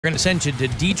We're going to send you to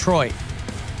Detroit.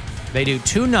 They do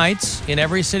 2 nights in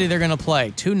every city they're going to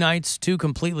play. 2 nights, 2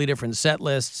 completely different set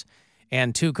lists,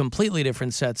 and 2 completely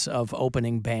different sets of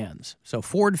opening bands. So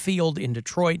Ford Field in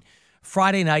Detroit,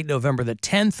 Friday night, November the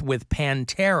 10th, with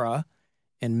Pantera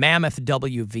and Mammoth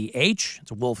WVH.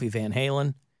 It's Wolfie Van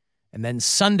Halen. And then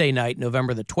Sunday night,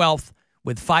 November the 12th,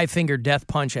 with Five Finger Death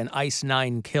Punch and Ice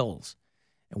Nine Kills.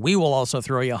 And we will also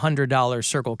throw you a $100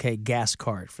 Circle K gas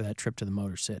card for that trip to the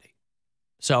Motor City.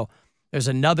 So there's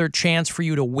another chance for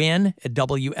you to win at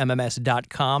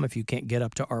WMMS.com if you can't get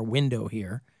up to our window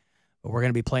here. But we're going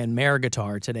to be playing Mare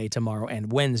Guitar today, tomorrow,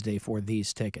 and Wednesday for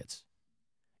these tickets.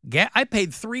 I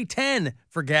paid $3.10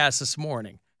 for gas this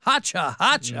morning. Hacha,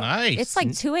 hacha. Nice. It's like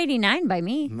 $2.89 by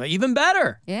me. Even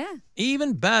better. Yeah.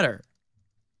 Even better.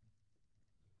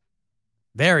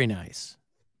 Very nice.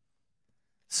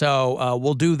 So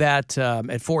we'll do that at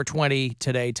 4:20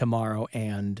 today, tomorrow,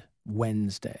 and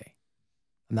Wednesday.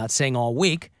 I'm not saying all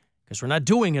week because we're not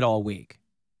doing it all week.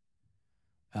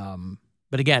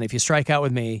 But again, if you strike out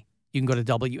with me, you can go to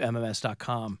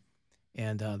WMMS.com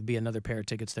and there'll be another pair of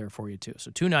tickets there for you too.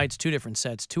 So 2 nights, 2 different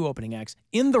sets, 2 opening acts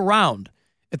in the round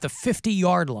at the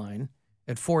 50-yard line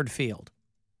at Ford Field.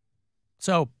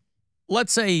 So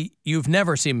let's say you've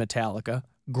never seen Metallica.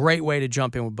 Great way to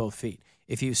jump in with both feet.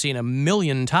 If you've seen a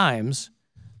million times,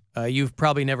 you've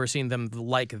probably never seen them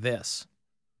like this.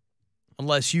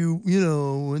 Unless you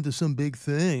went to some big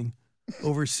thing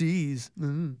overseas.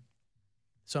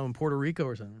 So in Puerto Rico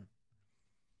or something.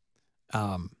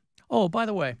 Oh, by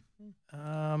the way,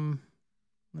 let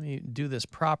me do this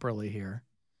properly here.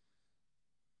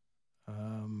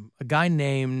 A guy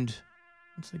named,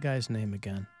 what's the guy's name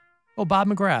again? Oh, Bob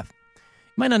McGrath.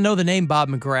 You might not know the name Bob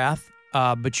McGrath,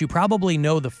 but you probably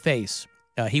know the face.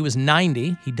 He was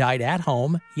 90. He died at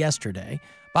home yesterday.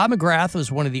 Bob McGrath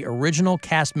was one of the original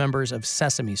cast members of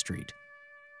Sesame Street.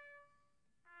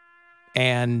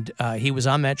 And he was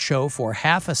on that show for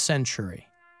half a century.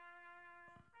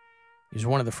 He was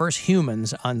one of the first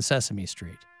humans on Sesame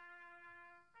Street.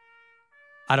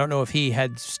 I don't know if he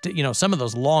had, some of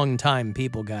those long-time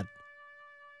people got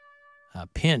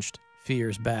pinched a few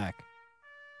years back.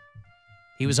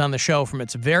 He was on the show from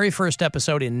its very first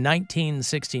episode in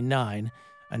 1969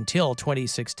 until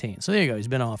 2016. So there you go. He's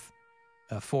been off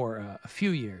for a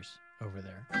few years over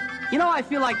there. I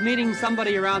feel like meeting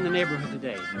somebody around the neighborhood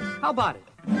today. How about it?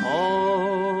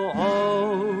 Oh,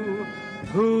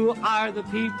 who are the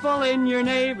people in your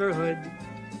neighborhood?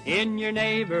 In your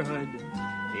neighborhood?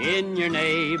 In your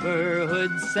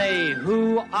neighborhood? Say,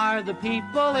 who are the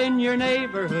people in your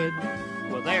neighborhood?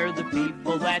 Well, they're the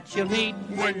people that you meet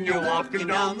when you're walking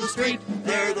down the street.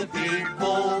 They're the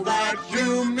people that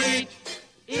you meet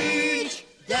each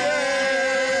day.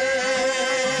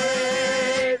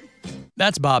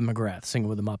 That's Bob McGrath singing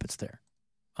with the Muppets there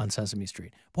on Sesame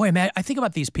Street. Boy, man, I think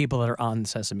about these people that are on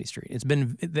Sesame Street.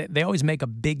 They always make a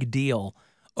big deal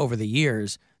over the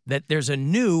years that there's a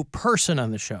new person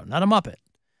on the show, not a Muppet.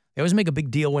 They always make a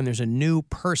big deal when there's a new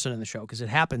person on the show because it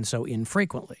happens so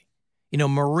infrequently.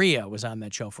 Maria was on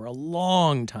that show for a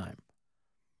long time.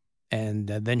 And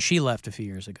then she left a few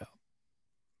years ago.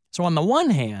 So on the one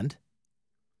hand,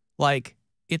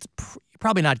 it's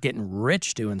probably not getting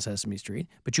rich doing Sesame Street,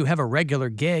 but you have a regular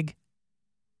gig.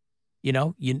 You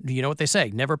know what they say,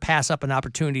 never pass up an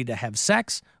opportunity to have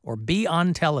sex or be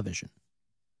on television.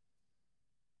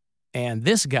 And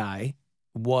this guy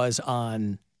was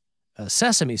on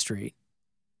Sesame Street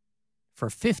for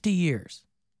 50 years.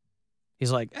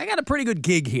 He's like, I got a pretty good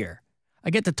gig here. I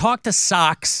get to talk to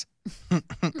socks.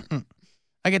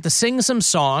 I get to sing some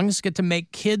songs, get to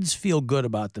make kids feel good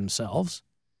about themselves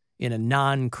in a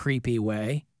non-creepy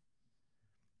way.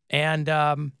 And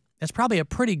that's probably a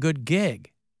pretty good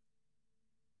gig.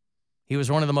 He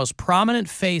was one of the most prominent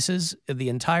faces of the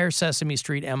entire Sesame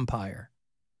Street empire.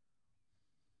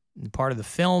 Part of the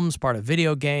films, part of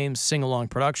video games, sing-along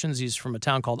productions. He's from a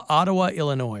town called Ottawa,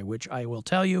 Illinois, which I will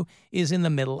tell you is in the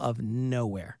middle of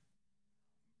nowhere.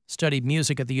 Studied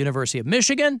music at the University of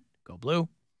Michigan, go Blue,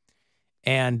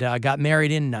 and got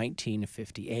married in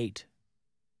 1958.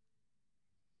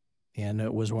 And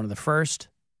it was one of the first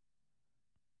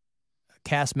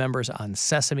cast members on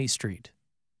Sesame Street.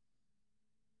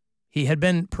 He had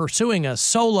been pursuing a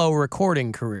solo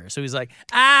recording career. So he's like,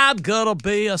 I'm gonna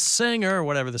be a singer,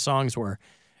 whatever the songs were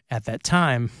at that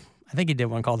time. I think he did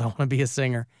one called I Want to Be a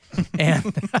Singer.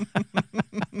 And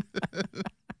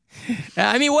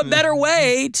I mean, what better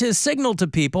way to signal to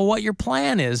people what your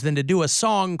plan is than to do a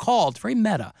song called, very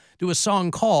meta, do a song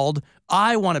called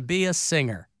I Want to Be a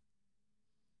Singer.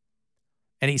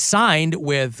 And he signed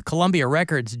with Columbia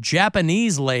Records'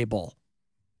 Japanese label.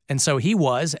 And so he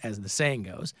was, as the saying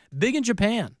goes, big in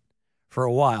Japan for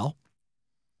a while,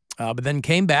 but then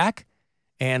came back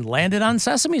and landed on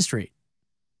Sesame Street.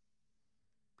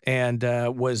 And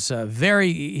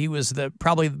he was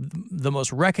probably the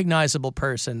most recognizable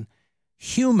person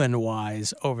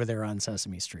human-wise over there on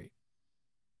Sesame Street.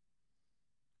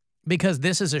 Because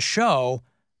this is a show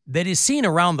that is seen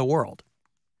around the world.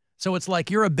 So it's like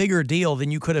you're a bigger deal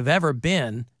than you could have ever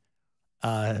been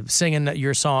singing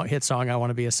your hit song, I Want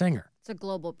to Be a Singer. It's a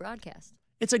global broadcast.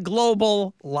 It's a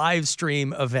global live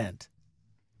stream event.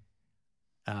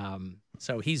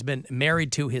 So he's been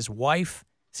married to his wife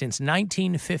since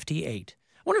 1958.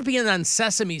 I wonder if being on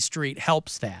Sesame Street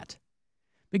helps that.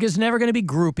 Because there's never going to be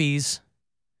groupies.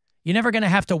 You're never going to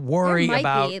have to worry about... There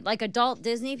might be, like adult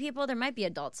Disney people, there might be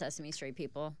adult Sesame Street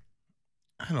people.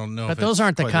 I don't know. But those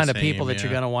aren't the kind of people that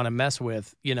you're going to want to mess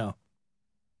with, you know.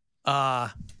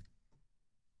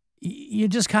 You're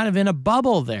just kind of in a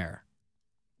bubble there.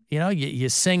 You know, you're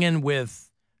singing with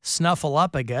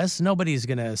Snuffleupagus. Nobody's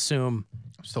going to assume...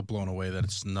 I'm still blown away that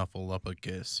it's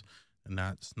Snuffleupagus and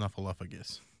not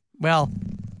Snuffleupagus. Well,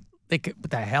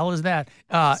 what the hell is that?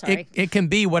 Sorry. It can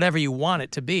be whatever you want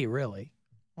it to be, really.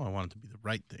 Well, I want it to be the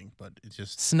right thing, but it's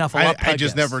just... Snuffleupagus. I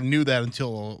just never knew that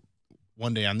until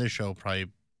one day on this show, probably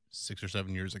 6 or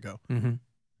 7 years ago. Mm-hmm.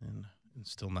 And I'm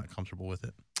still not comfortable with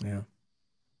it. Yeah.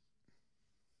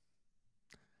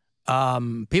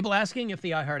 People asking if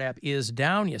the iHeart app is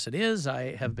down. Yes, it is.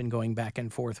 I have been going back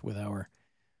and forth with our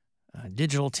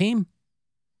digital team.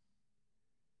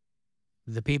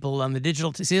 The people on the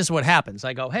digital team. See, this is what happens.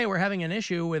 I go, hey, we're having an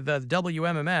issue with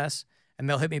WMMS. And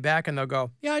they'll hit me back and they'll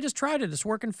go, yeah, I just tried it. It's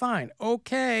working fine.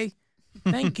 Okay.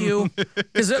 Thank you.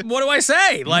 Because what do I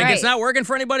say? Like, It's not working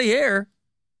for anybody here.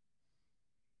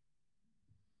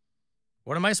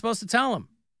 What am I supposed to tell them?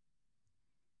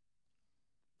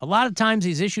 A lot of times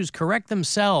these issues correct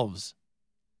themselves,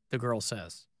 the girl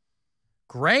says.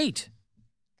 Great.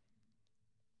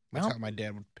 That's Well, how my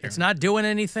dad would parent. it's not doing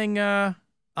anything on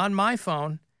my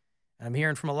phone. I'm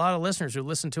hearing from a lot of listeners who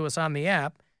listen to us on the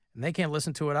app, and they can't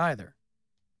listen to it either.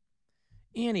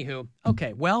 Anywho,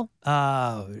 okay, well,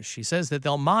 she says that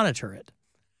they'll monitor it.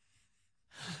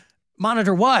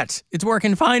 Monitor what? It's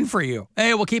working fine for you.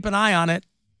 Hey, we'll keep an eye on it.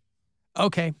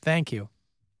 Okay, thank you.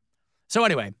 So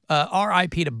anyway,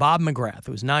 R.I.P. to Bob McGrath,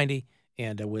 who was 90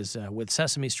 and was with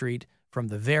Sesame Street from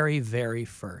the very, very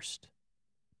first.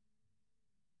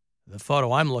 The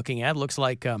photo I'm looking at looks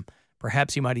like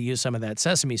perhaps he might have used some of that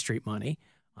Sesame Street money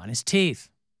on his teeth.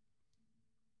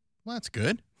 Well, that's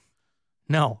good.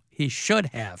 No, he should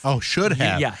have. Oh, should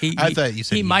have. Yeah, I thought you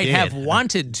said he might did. have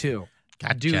wanted to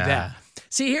do that.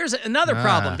 See, here's another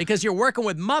problem because you're working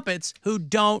with Muppets who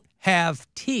don't have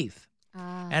teeth.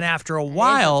 And after a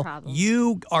while,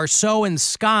 you are so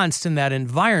ensconced in that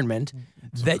environment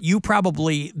that you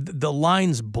probably, the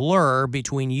lines blur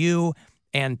between you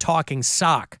and talking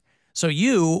sock. So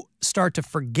you start to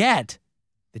forget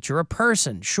that you're a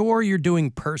person. Sure, you're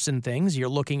doing person things. You're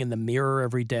looking in the mirror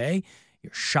every day.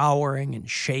 You're showering and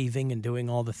shaving and doing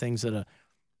all the things that a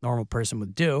normal person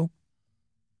would do.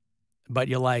 But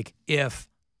you're like, if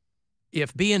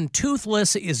being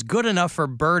toothless is good enough for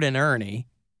Bert and Ernie,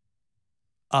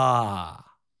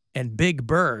 and Big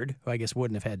Bird, who I guess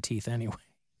wouldn't have had teeth anyway,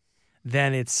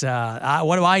 then it's,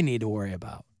 what do I need to worry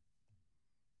about?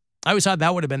 I always thought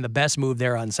that would have been the best move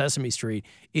there on Sesame Street,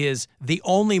 is the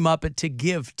only Muppet to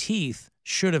give teeth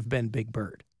should have been Big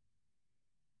Bird.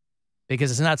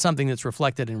 Because it's not something that's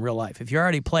reflected in real life. If you're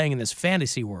already playing in this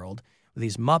fantasy world with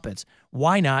these Muppets,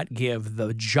 why not give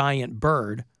the giant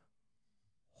bird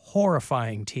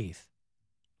horrifying teeth?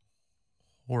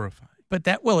 Horrifying. But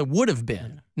it would have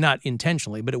been, not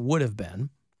intentionally, but it would have been,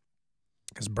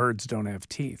 because birds don't have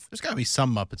teeth. There's got to be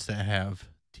some Muppets that have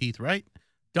teeth, right?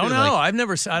 Don't know. I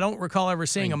don't recall ever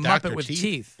seeing a Muppet Dr. with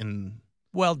teeth. And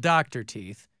Well, Dr.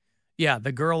 Teeth. Yeah,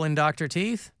 the girl in Dr.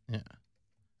 Teeth. yeah,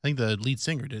 I think the lead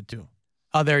singer did too.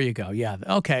 Oh, there you go. Yeah.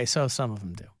 Okay, so some of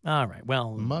them do. All right.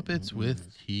 Well, Muppets with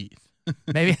teeth.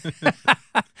 maybe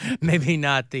maybe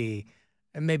not the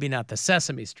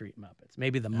Sesame Street Muppets.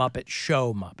 Maybe the Muppet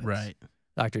Show Muppets. Right.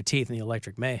 Dr. Teeth and the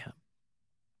Electric Mayhem.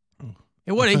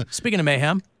 Hey, Woody, speaking of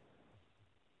mayhem.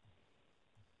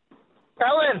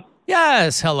 Alan,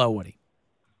 Yes. Hello, Woody.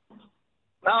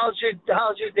 how's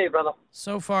your day, brother?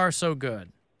 So far, so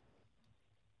good.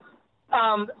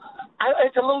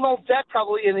 It's a little known fact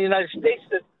probably in the United States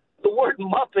that the word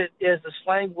Muppet is the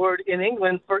slang word in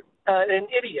England for an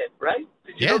idiot, right?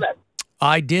 Did you know that?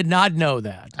 I did not know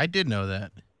that. I did know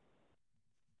that.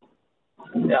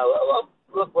 Yeah, well,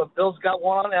 look, what Bill's got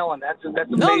one on Ellen. That's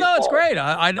amazing. No, it's great.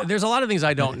 There's a lot of things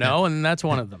I don't know, and that's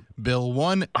one of them. Bill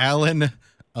 1, Alan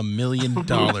 $1 million.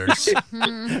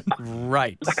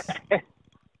 Right.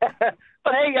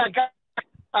 But hey, guys,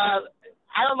 I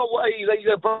don't know what you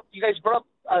guys brought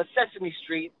up Sesame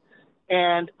Street,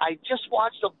 and I just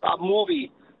watched a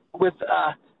movie with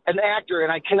an actor,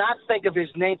 and I cannot think of his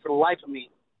name for the life of me.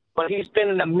 But he's been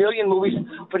in a million movies,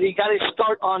 but he got his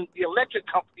start on the Electric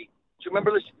Company. Do you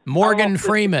remember this? Morgan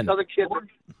Freeman. Other kid.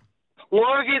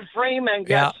 Morgan Freeman,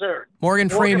 yes, sir. Morgan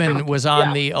Freeman was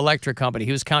on the Electric Company.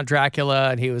 He was Count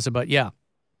Dracula, and he was about Yeah,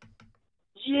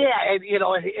 and he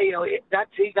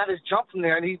got his jump from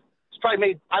there, and he's probably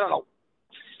made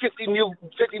 50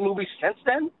 movies since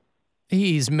then.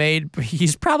 He's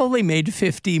probably made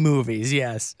 50 movies.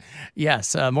 Yes.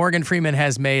 Morgan Freeman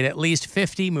has made at least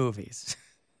 50 movies.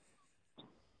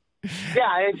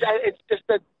 Yeah, it's just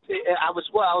that I was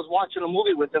watching a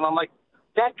movie with him. I'm like,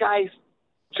 that guy's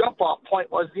jump off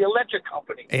point was the Electric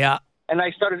Company. Yeah. And I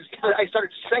started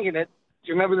singing it. Do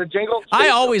you remember the jingle?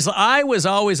 I was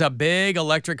always a big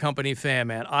Electric Company fan,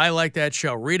 man. I like that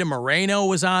show. Rita Moreno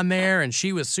was on there, and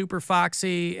she was super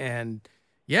foxy, and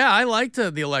yeah, I liked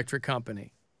the Electric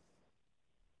Company.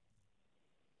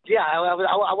 Yeah, I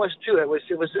was too. It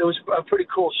was a pretty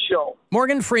cool show.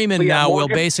 Morgan Freeman will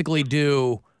basically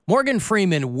do. Morgan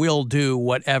Freeman will do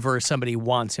whatever somebody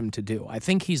wants him to do. I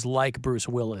think he's like Bruce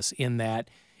Willis in that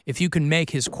if you can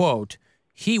make his quote,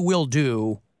 he will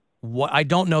do what. I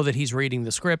don't know that he's reading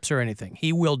the scripts or anything.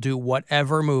 He will do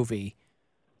whatever movie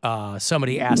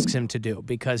somebody asks him to do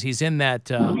because he's in that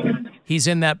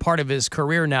part of his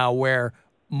career now where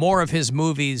more of his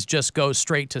movies just go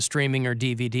straight to streaming or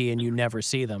DVD and you never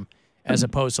see them, as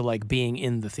opposed to like being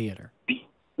in the theater.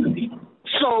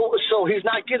 So he's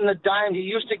not getting the dime he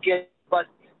used to get, but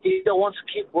he still wants to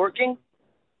keep working?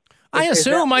 I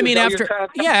assume.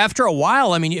 After a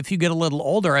while, I mean, if you get a little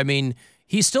older, I mean,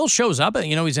 he still shows up.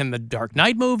 He's in the Dark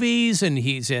Knight movies, and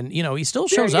he still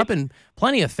shows up in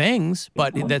plenty of things,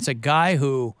 but that's a guy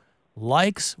who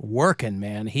likes working,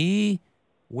 man. He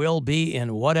will be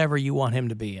in whatever you want him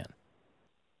to be in.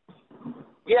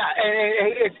 Yeah,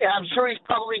 and I'm sure he's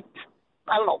probably,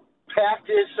 packed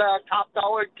his top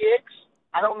dollar gigs.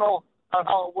 I don't know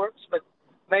how it works, but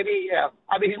maybe, yeah.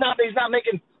 I mean, he's not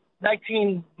making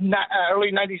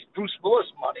early 90s Bruce Willis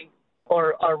money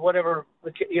or whatever,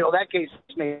 that case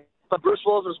is made. But Bruce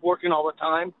Willis is working all the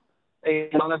time. They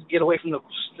don't have to get away from the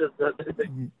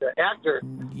actor.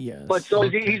 Yes. But so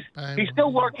he's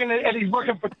still working, and he's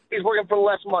working for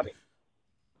less money.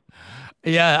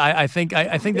 Yeah, I think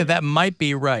that might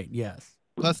be right. Yes.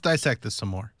 Let's dissect this some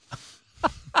more.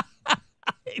 I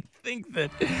think that.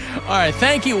 All right,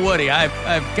 thank you, Woody.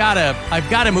 I've got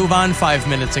to move on 5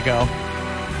 minutes ago.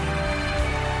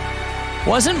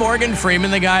 Wasn't Morgan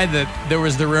Freeman the guy that there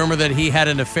was the rumor that he had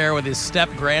an affair with his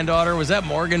step-granddaughter? Was that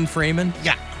Morgan Freeman?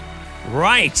 Yeah.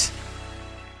 Right.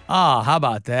 Ah, how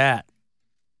about that?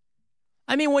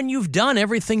 I mean, when you've done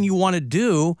everything you want to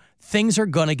do, things are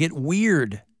going to get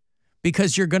weird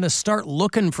because you're going to start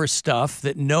looking for stuff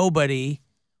that nobody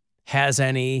has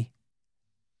any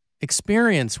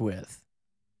experience with.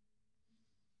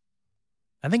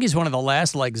 I think he's one of the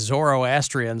last, like,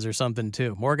 Zoroastrians or something,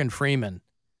 too. Morgan Freeman.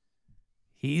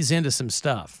 He's into some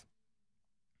stuff.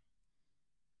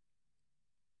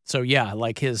 So, yeah,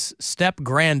 like his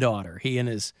step-granddaughter, he and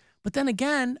his... But then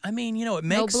again, I mean, it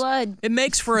makes... No blood. It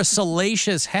makes for a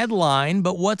salacious headline,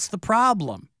 but what's the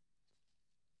problem?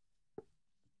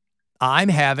 I'm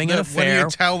having an affair... When you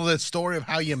tell the story of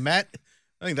how you met,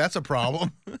 I think that's a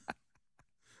problem.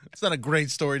 It's not a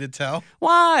great story to tell.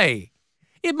 Why?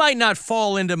 It might not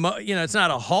fall into... it's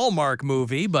not a Hallmark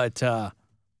movie, but,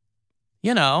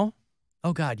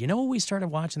 Oh, God, you know what we started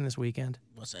watching this weekend?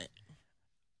 What's that?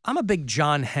 I'm a big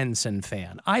John Henson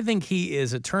fan. I think he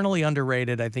is eternally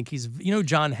underrated. I think he's,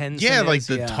 John Henson. Yeah, like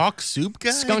the talk soup guy?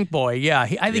 Skunk Boy, yeah.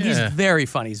 I think he's very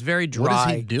funny. He's very dry. What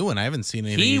is he doing? I haven't seen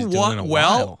anything he's doing in a while.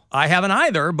 Well, I haven't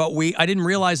either, but I didn't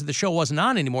realize that the show wasn't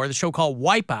on anymore. The show called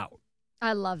Wipeout.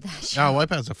 I love that show. Oh,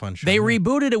 Wipeout's a fun show. They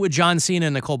rebooted it with John Cena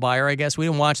and Nicole Byer, I guess. We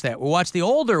didn't watch that. We watched the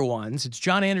older ones. It's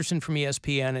John Anderson from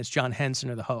ESPN. It's John Henson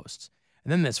are the hosts.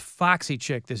 And then this foxy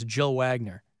chick, this Jill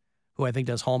Wagner, who I think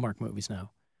does Hallmark movies now.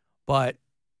 But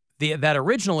that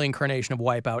original incarnation of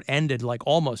Wipeout ended like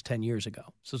almost 10 years ago.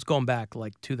 So it's going back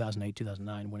like 2008,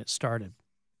 2009 when it started.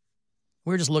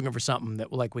 We were just looking for something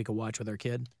that like we could watch with our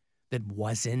kid that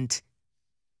wasn't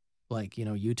like,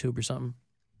 YouTube or something.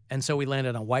 And so we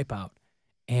landed on Wipeout.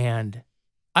 And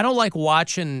I don't like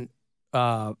watching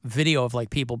video of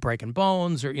like people breaking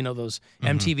bones or, those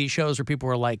MTV shows where people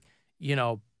were like,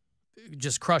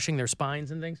 just crushing their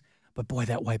spines and things. But boy,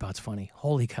 that Wipeout's funny.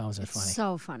 Holy cows, that's funny.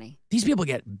 So funny. These people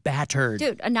get battered.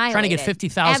 Dude, annihilated. Trying to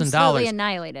get $50,000. Absolutely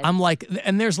annihilated. I'm like,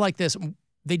 and there's like this,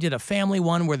 they did a family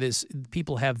one where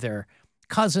people have their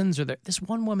cousins or this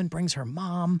one woman brings her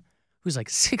mom who's like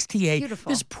 68. Beautiful.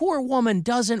 This poor woman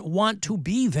doesn't want to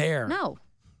be there. No.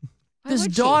 Why This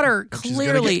would she? daughter She's gonna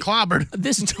clearly get clobbered.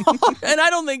 this daughter, and I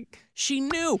don't think she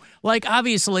knew. Like,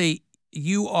 obviously,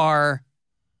 you are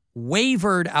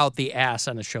wavered out the ass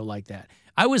on a show like that.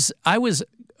 I was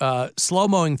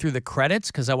slow-moing through the credits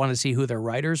because I wanted to see who their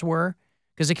writers were,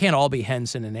 because it can't all be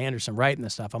Henson and Anderson writing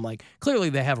this stuff. I'm like, clearly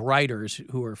they have writers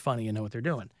who are funny and know what they're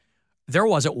doing. There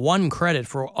wasn't one credit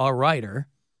for a writer,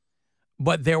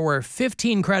 but there were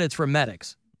 15 credits for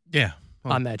medics Yeah.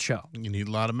 Well, on that show. you need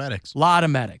a lot of medics. A lot of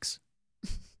medics.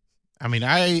 I mean,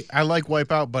 I like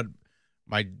Wipeout, but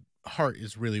my heart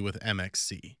is really with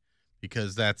MXC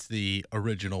because that's the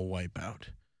original Wipeout.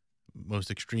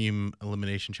 Most Extreme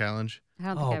Elimination Challenge. I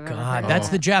don't think Oh, I've ever God. heard That's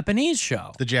of the that. Japanese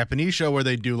show. The Japanese show where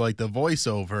they do like the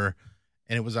voiceover,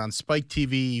 and it was on Spike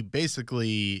TV,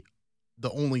 basically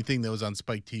the only thing that was on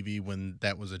Spike TV when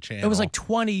that was a channel. It was like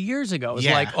 20 years ago. It was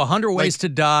Yeah. like 100 Ways to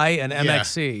Die and Yeah.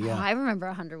 MXC. Oh, Yeah. I remember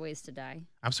 100 Ways to Die.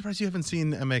 I'm surprised you haven't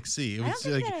seen MXC. It I don't was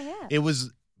think like that I have. it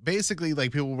was basically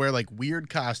like people wear like weird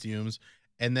costumes,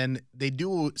 and then they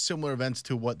do similar events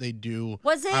to what they do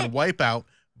Was it? on Wipeout,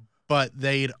 but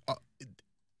they'd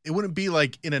it wouldn't be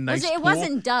like in a nice Was it? It pool.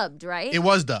 wasn't dubbed, right? It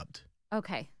was dubbed,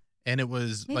 Okay. and it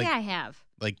was Maybe like I have.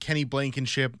 Kenny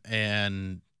Blankenship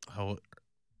and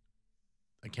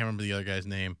I can't remember the other guy's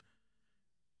name,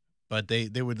 but they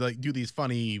would like do these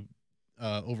funny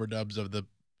overdubs of the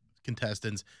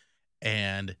contestants,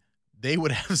 and they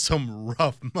would have some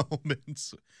rough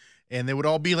moments, and they would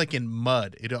all be like in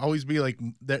mud. It'd always be like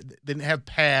they didn't have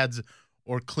pads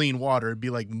or clean water. It'd be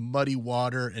like muddy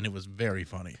water, and it was very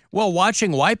funny. Well,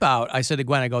 watching Wipeout, I said to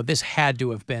Gwen, I go, this had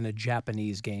to have been a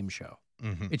Japanese game show.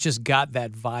 Mm-hmm. It just got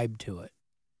that vibe to it.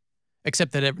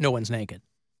 Except that no one's naked.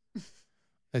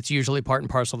 That's usually part and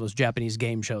parcel of those Japanese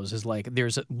game shows is like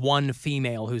there's one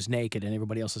female who's naked and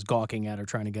everybody else is gawking at her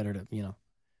trying to get her to,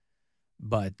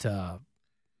 But,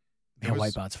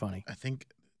 Wipeout's funny. I think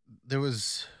there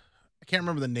was, I can't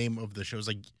remember the name of the show. It was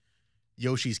like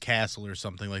Yoshi's Castle or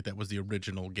something like that was the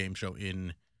original game show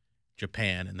in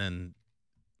Japan, and then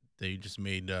they just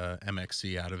made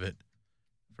MXC out of it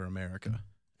for America,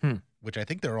 which I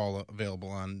think they're all available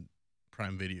on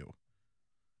Prime Video.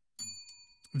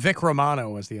 Vic Romano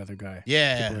was the other guy.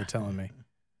 Yeah. People are telling me.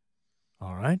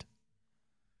 All right.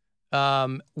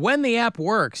 When the app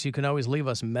works, you can always leave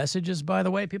us messages, by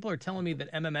the way. People are telling me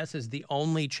that MMS is the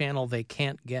only channel they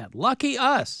can't get. Lucky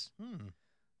us.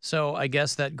 So I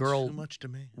guess that girl Too much to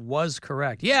me. was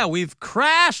correct. Yeah, we've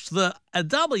crashed the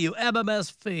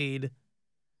WMMS feed.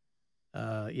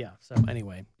 So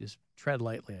anyway, just tread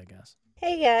lightly, I guess.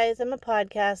 Hey guys, I'm a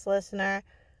podcast listener.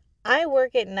 I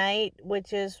work at night,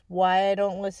 which is why I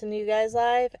don't listen to you guys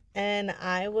live, and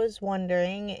I was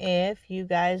wondering if you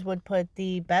guys would put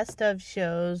the best of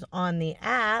shows on the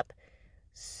app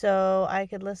so I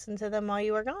could listen to them while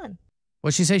you were gone.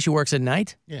 What'd she say? She works at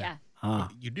night? Yeah.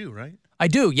 You do, right? I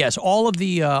do, yes. All of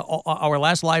the our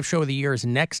last live show of the year is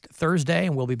next Thursday,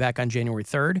 and we'll be back on January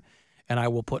 3rd, and I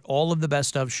will put all of the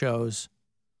best of shows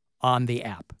on the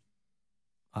app.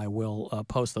 I will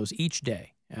post those each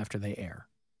day after they air.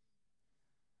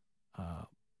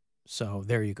 So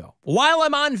there you go. While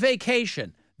I'm on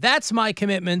vacation, that's my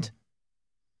commitment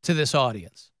to this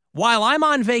audience. While I'm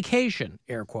on vacation,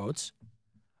 air quotes,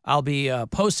 I'll be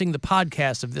posting the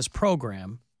podcast of this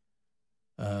program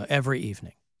every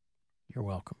evening. You're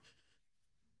welcome.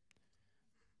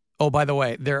 Oh, by the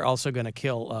way, they're also going to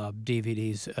kill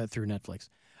DVDs through Netflix.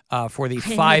 For the I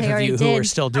know 5 they of already you who are did.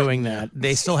 still doing that,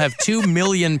 they still have 2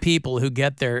 million people who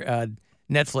get their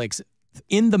Netflix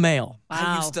in the mail.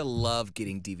 I used to love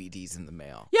getting DVDs in the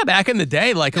mail. Yeah, back in the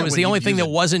day, like it Yeah, was when the you'd only thing use that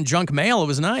it. wasn't junk mail. It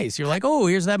was nice. You're like, oh,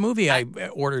 here's that movie I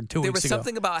ordered 2 There weeks was ago.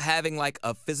 something about having like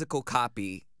a physical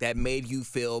copy that made you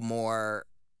feel more.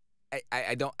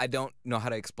 I don't know how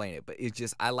to explain it, but it's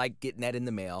just I like getting that in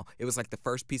the mail. It was like the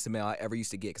first piece of mail I ever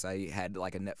used to get because I had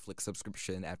like a Netflix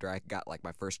subscription after I got like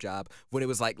my first job when it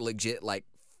was like legit like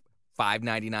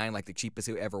 $5.99, like the cheapest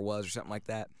it ever was or something like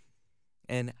that.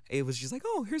 And it was just like,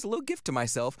 oh, here's a little gift to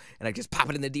myself, and I just pop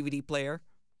it in the DVD player.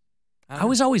 I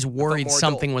was always worried more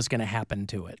something adult. was going to happen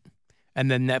to it.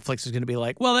 And then Netflix is going to be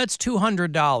like, well, that's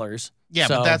 $200. Yeah,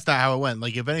 So- but that's not how it went.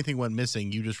 Like, if anything went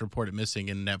missing, you just report it missing,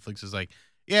 and Netflix is like,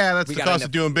 yeah, that's We the got cost enough-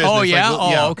 of doing business. Oh, Like, yeah? well,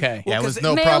 yeah. Oh, okay. Yeah, it Well, was 'cause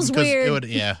no mail's problem because it weird. would,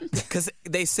 yeah. Because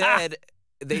they said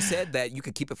that you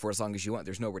could keep it for as long as you want.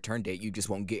 There's no return date. You just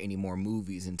won't get any more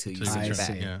movies until you So send I it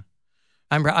see. back. Yeah.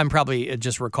 I'm probably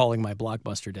just recalling my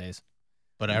Blockbuster days.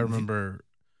 But I remember,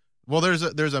 well, there's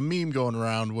a meme going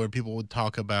around where people would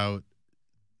talk about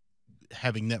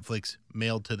having Netflix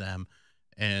mailed to them,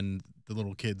 and the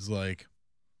little kid's like,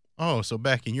 oh, so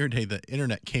back in your day, the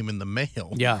internet came in the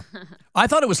mail. Yeah. I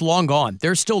thought it was long gone.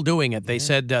 They're still doing it. They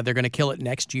said they're going to kill it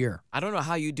next year. I don't know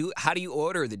how you do. How do you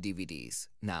order the DVDs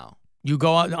now? You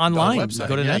go online. The website.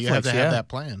 Go to Netflix. You have to have that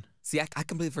plan. See, I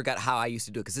completely forgot how I used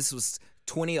to do it because this was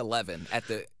 2011 at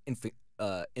the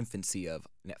infancy of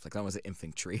Netflix. I was an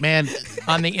infantry. Man,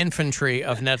 On the infantry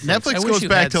of Netflix. Netflix goes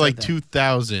back to like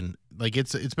 2000. Like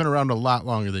it's been around a lot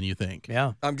longer than you think.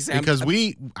 Yeah. Because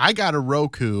I got a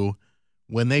Roku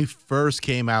when they first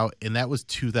came out, and that was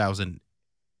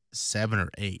 2007 or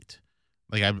 8.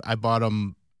 Like I bought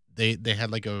them. They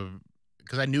had like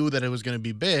because I knew that it was going to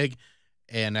be big,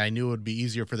 and I knew it would be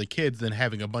easier for the kids than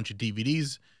having a bunch of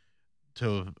DVDs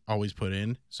to always put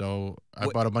in. So I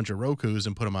bought a bunch of Rokus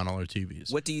and put them on all our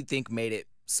TVs. What do you think made it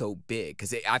so big?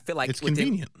 Because I feel like it's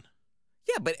convenient.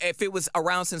 Yeah, but if it was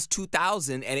around since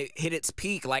 2000 and it hit its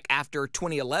peak like after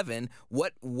 2011,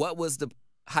 what was the?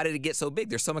 How did it get so big?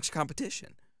 There's so much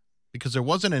competition. Because there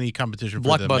wasn't any competition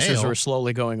for the Blockbusters mail. were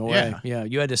slowly going away. Yeah.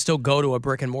 You had to still go to a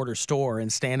brick and mortar store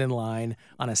and stand in line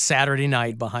on a Saturday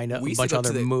night behind a bunch of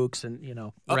other mooks and,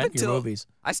 rent your movies.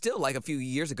 I still, like a few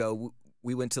years ago,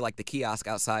 we went to like the kiosk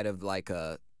outside of like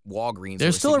Walgreens.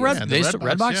 There's still a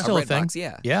Redbox still a thing.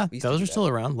 Yeah. Yeah, those are still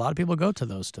around. A lot of people go to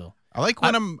those still. I like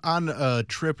when I'm on a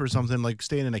trip or something, like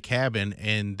staying in a cabin,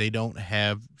 and they don't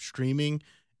have streaming,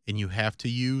 and you have to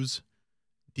use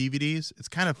DVDs. It's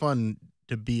kind of fun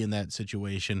to be in that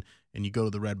situation, and you go to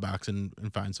the Redbox and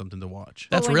find something to watch.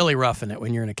 That's really roughing it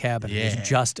when you're in a cabin. Yeah. It's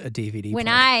just a DVD When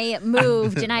player. I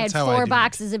moved and I had That's how I 4 do it.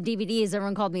 boxes of DVDs,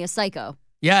 everyone called me a psycho.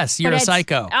 Yes, you're But a it's-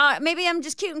 psycho. Maybe I'm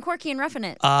just cute and quirky and roughing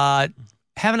it.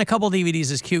 Having a couple DVDs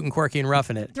is cute and quirky and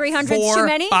roughing it. 300's too 4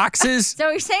 many? boxes. Is that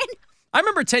what you're saying? I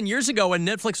remember 10 years ago when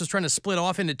Netflix was trying to split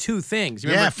off into 2 things. Yeah,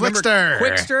 Remember Flickster.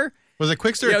 Quickster? Was it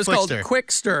Quickster Yeah, or it was called Flickster?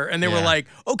 Quickster. And they were Yeah. like,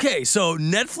 okay, so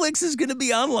Netflix is going to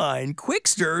be online.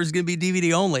 Quickster is going to be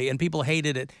DVD only. And people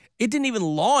hated it. It didn't even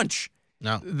launch.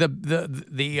 No.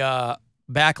 The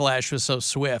backlash was so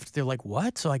swift. They're like,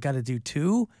 what? So I got to do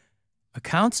 2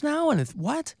 accounts now? And it's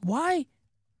what? Why?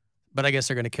 But I guess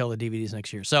they're going to kill the DVDs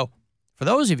next year. So for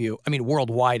those of you, I mean,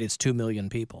 worldwide, it's 2 million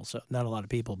people. So not a lot of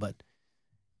people, but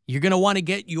you're going to want to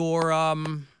get your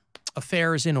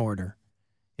affairs in order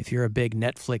if you're a big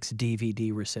Netflix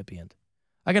DVD recipient.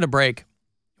 I got a break. You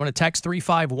want to text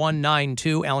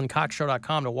 35192,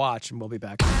 AlanCoxShow.com to watch, and we'll be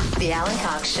back. The Alan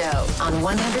Cox Show on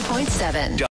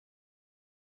 100.7